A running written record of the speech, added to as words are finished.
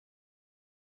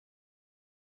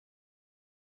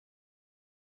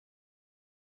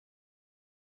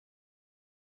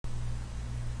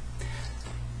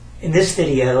In this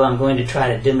video, I'm going to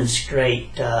try to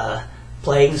demonstrate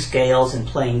playing scales and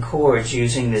playing chords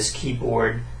using this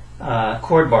keyboard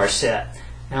chord bar set.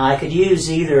 Now I could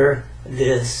use either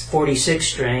this 46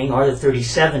 string or the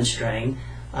 37 string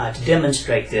to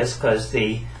demonstrate this, because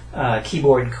the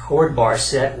keyboard chord bar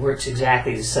set works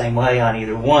exactly the same way on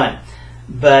either one.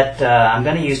 But I'm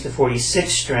going to use the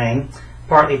 46 string,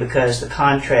 partly because the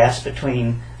contrast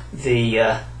between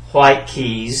the white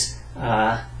keys,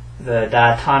 the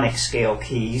diatonic scale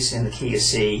keys in the key of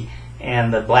C,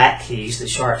 and the black keys, the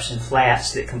sharps and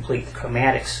flats that complete the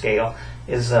chromatic scale,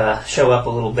 is show up a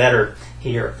little better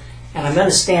here. And I'm going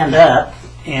to stand up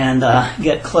and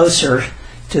get closer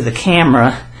to the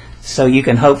camera so you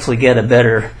can hopefully get a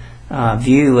better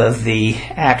view of the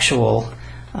actual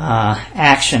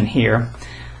action here.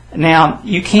 Now,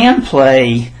 you can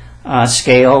play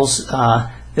scales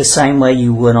the same way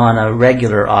you would on a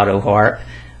regular Autoharp.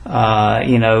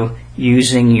 You know,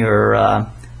 using your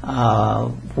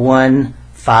 1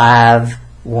 5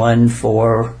 1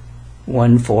 4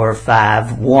 1 4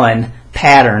 5 1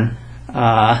 pattern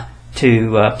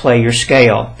to play your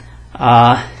scale,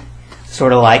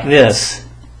 sort of like this.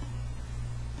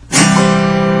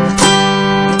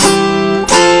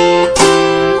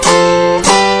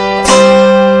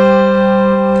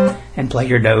 And play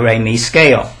your do re mi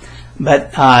scale.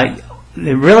 But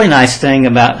the really nice thing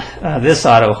about this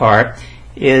Autoharp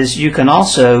is you can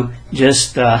also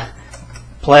just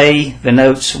play the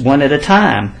notes one at a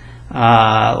time,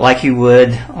 like you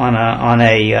would on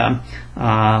a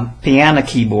piano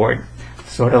keyboard,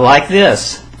 sort of like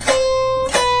this.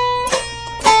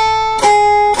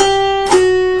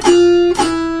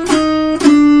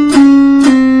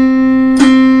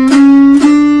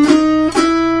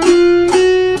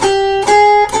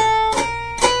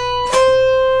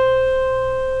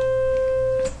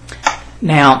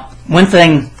 Now, one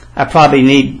thing I probably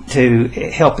need to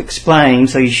help explain,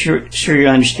 so you're sure you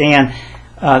understand,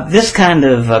 this kind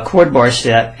of chord bar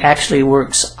set actually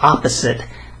works opposite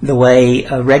the way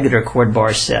a regular chord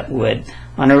bar set would.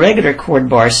 On a regular chord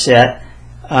bar set,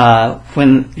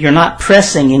 when you're not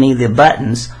pressing any of the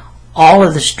buttons, all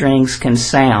of the strings can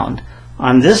sound.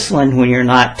 On this one, when you're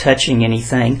not touching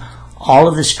anything, all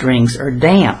of the strings are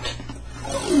damped.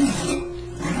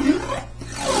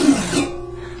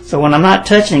 So when I'm not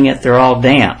touching it, they're all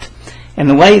damped. And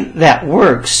the way that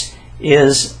works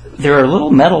is there are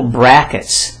little metal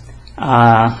brackets.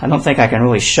 I don't think I can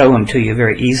really show them to you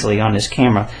very easily on this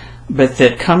camera, but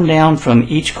that come down from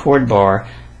each chord bar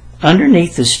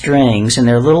underneath the strings, and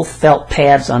there are little felt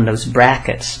pads on those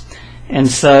brackets. And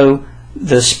so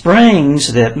the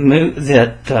springs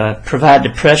that provide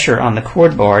the pressure on the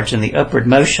chord bars and the upward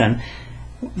motion,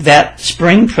 that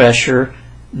spring pressure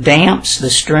damps the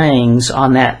strings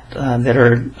on that that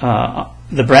are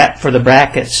for the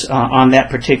brackets on that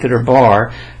particular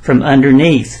bar from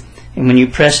underneath, and when you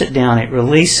press it down, it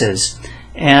releases.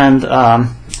 And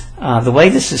the way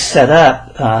this is set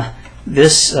up,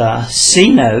 this C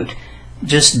note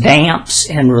just damps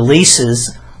and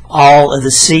releases all of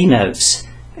the C notes.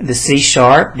 The C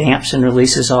sharp damps and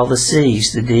releases all the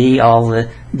C's, the D, all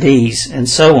the D's, and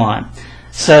so on.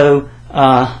 So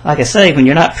like I say, when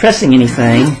you're not pressing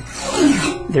anything,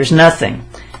 there's nothing.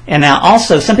 And now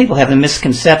also, some people have the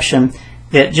misconception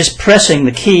that just pressing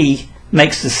the key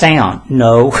makes the sound.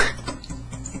 No.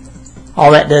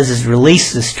 All that does is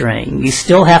release the string. You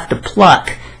still have to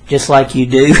pluck just like you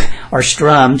do, or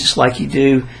strum just like you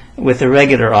do with a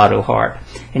regular Autoharp.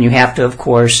 And you have to, of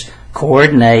course,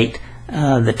 coordinate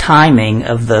the timing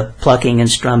of the plucking and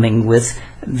strumming with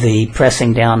the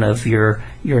pressing down of your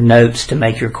notes to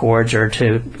make your chords or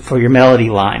for your melody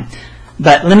line.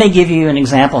 But let me give you an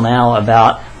example now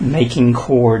about making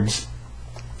chords.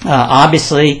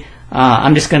 Obviously,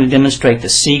 I'm just going to demonstrate the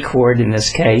C chord in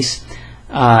this case,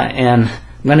 and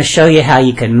I'm going to show you how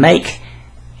you can make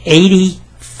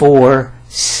 84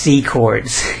 C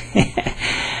chords.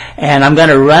 And I'm going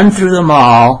to run through them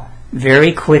all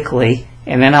very quickly,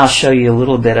 and then I'll show you a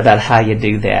little bit about how you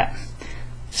do that.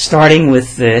 Starting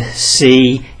with the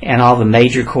C and all the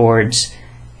major chords,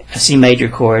 C major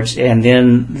chords, and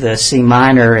then the C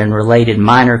minor and related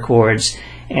minor chords,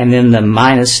 and then the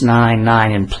 -9,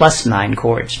 9, and +9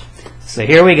 chords. So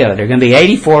here we go. There are going to be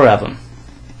 84 of them.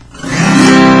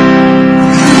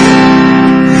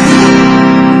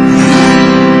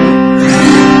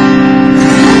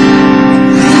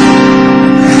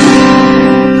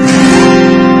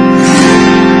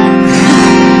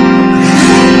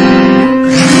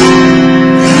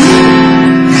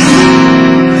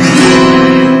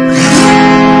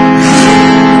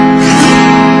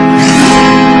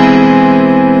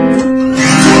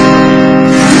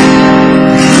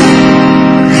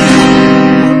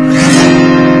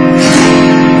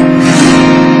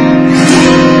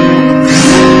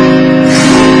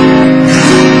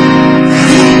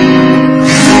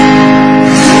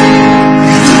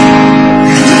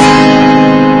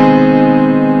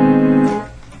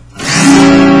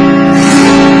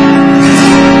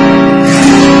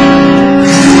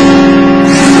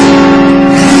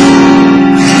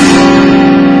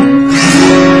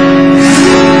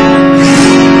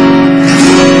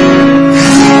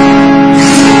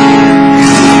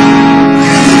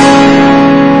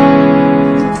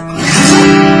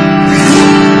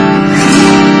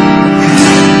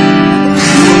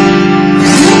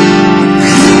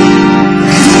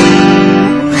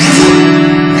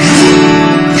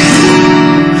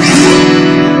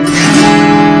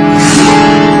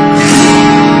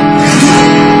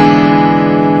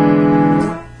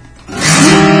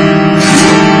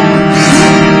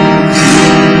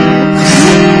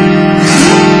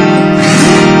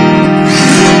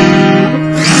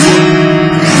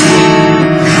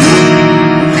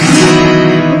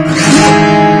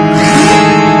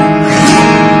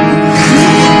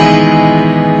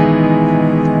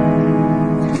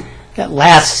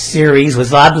 series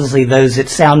was obviously those that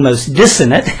sound most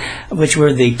dissonant, which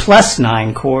were the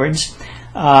 +9 chords.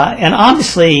 And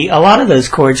obviously, a lot of those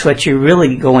chords, what you're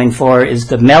really going for is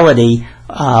the melody,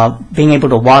 being able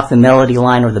to walk the melody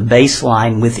line or the bass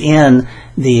line within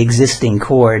the existing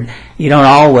chord. You don't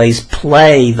always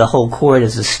play the whole chord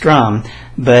as a strum,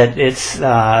 but it's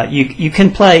you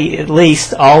can play at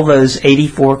least all those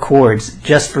 84 chords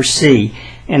just for C.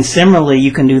 And similarly,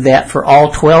 you can do that for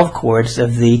all 12 chords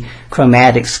of the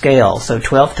chromatic scale. So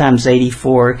 12 times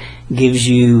 84 gives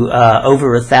you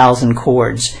over 1,000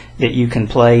 chords that you can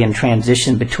play and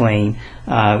transition between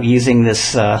using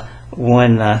this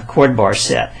one chord bar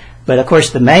set. But of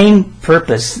course, the main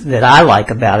purpose that I like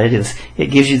about it is it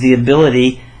gives you the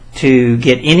ability to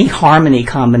get any harmony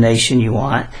combination you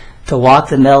want, to walk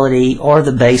the melody or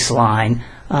the bass line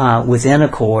within a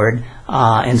chord,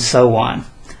 and so on.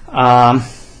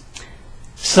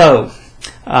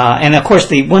 And of course,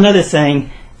 the one other thing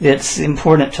that's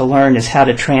important to learn is how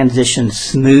to transition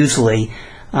smoothly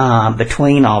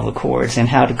between all the chords, and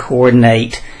how to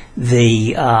coordinate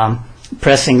the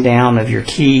pressing down of your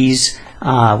keys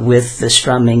with the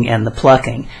strumming and the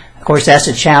plucking. Of course, that's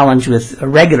a challenge with a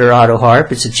regular auto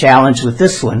harp. It's a challenge with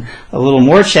this one. A little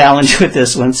more challenge with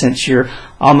this one, since you're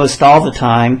almost all the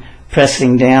time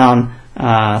pressing down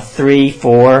 3,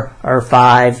 4, or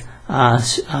 5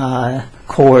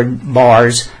 chord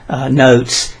bars,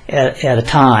 notes at a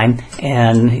time,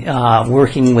 and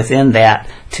working within that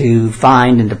to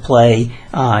find and to play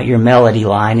your melody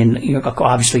line and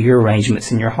obviously your arrangements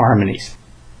and your harmonies.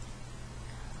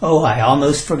 Oh, I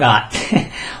almost forgot.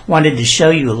 Wanted to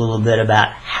show you a little bit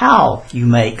about how you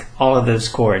make all of those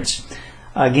chords.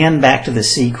 Again, back to the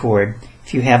C chord.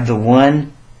 If you have the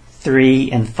 1,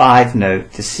 3, and 5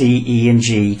 note, the C, E, and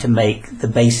G, to make the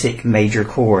basic major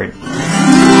chord.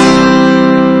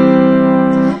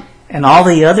 And all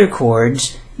the other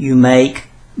chords you make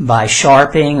by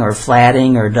sharping or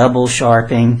flatting or double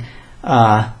sharping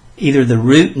either the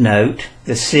root note,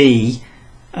 the C,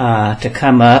 to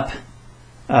come up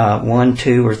 1,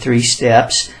 2, or 3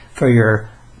 steps for your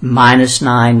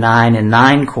 -9, 9, and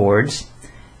 9 chords.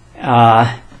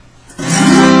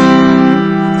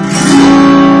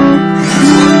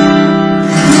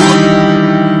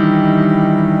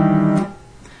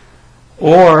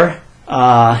 Or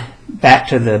back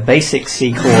to the basic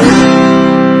C chord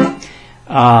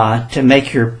to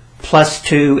make your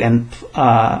 +2 and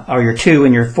or your 2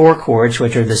 and your 4 chords,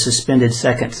 which are the suspended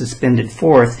second, suspended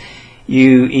fourth.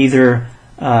 You either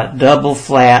double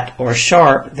flat or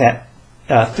sharp that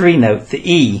 3 note, the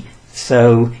E.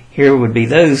 So here would be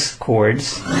those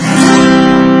chords.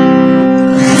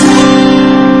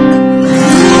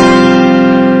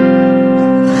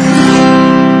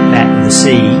 Back to the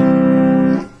C.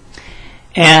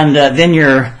 And then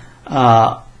your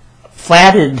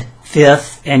flatted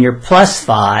fifth and your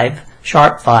 +5,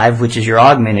 sharp 5, which is your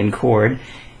augmented chord,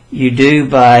 you do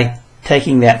by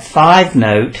taking that 5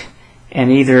 note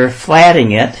and either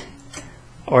flatting it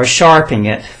or sharping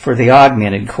it for the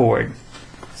augmented chord.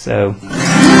 So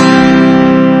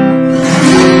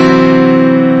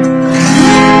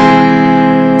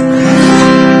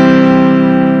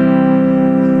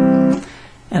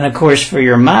and of course, for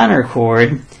your minor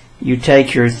chord, you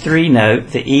take your 3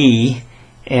 note, the E,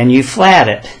 and you flat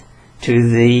it to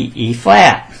the E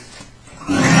flat.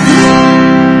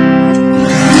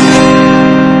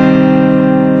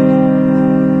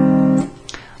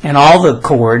 And all the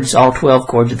chords, all 12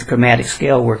 chords of the chromatic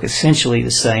scale, work essentially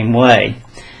the same way.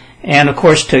 And of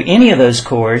course, to any of those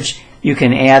chords, you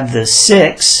can add the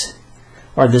 6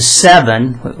 or the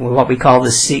 7, what we call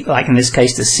the C, like in this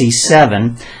case the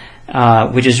C7,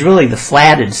 which is really the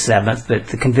flatted 7th, but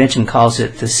the convention calls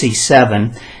it the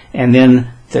C7. And then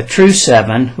the true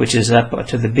 7, which is up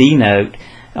to the B note,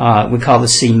 we call the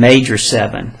C major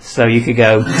 7. So you could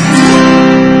go.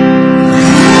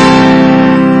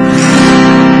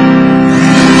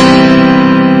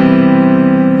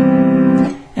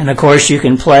 And of course, you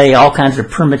can play all kinds of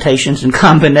permutations and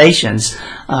combinations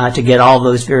to get all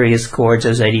those various chords,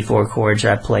 those 84 chords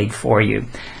I played for you.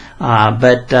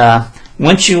 But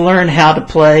once you learn how to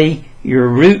play your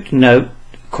root note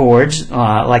chords,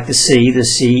 like the C,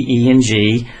 E, and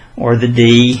G, or the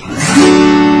D,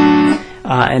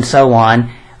 and so on,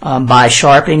 by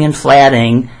sharping and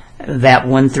flatting that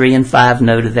 1, 3, and 5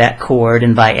 note of that chord,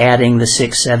 and by adding the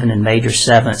 6, 7, and major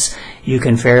sevenths, you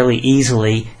can fairly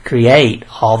easily create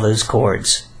all those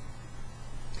chords.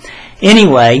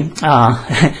 Anyway,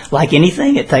 like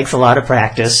anything, it takes a lot of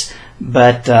practice,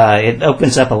 but it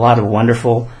opens up a lot of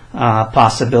wonderful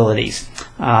possibilities.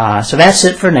 So that's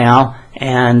it for now,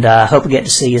 and hope we get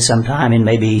to see you sometime and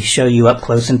maybe show you up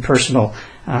close and personal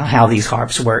how these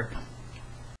harps work.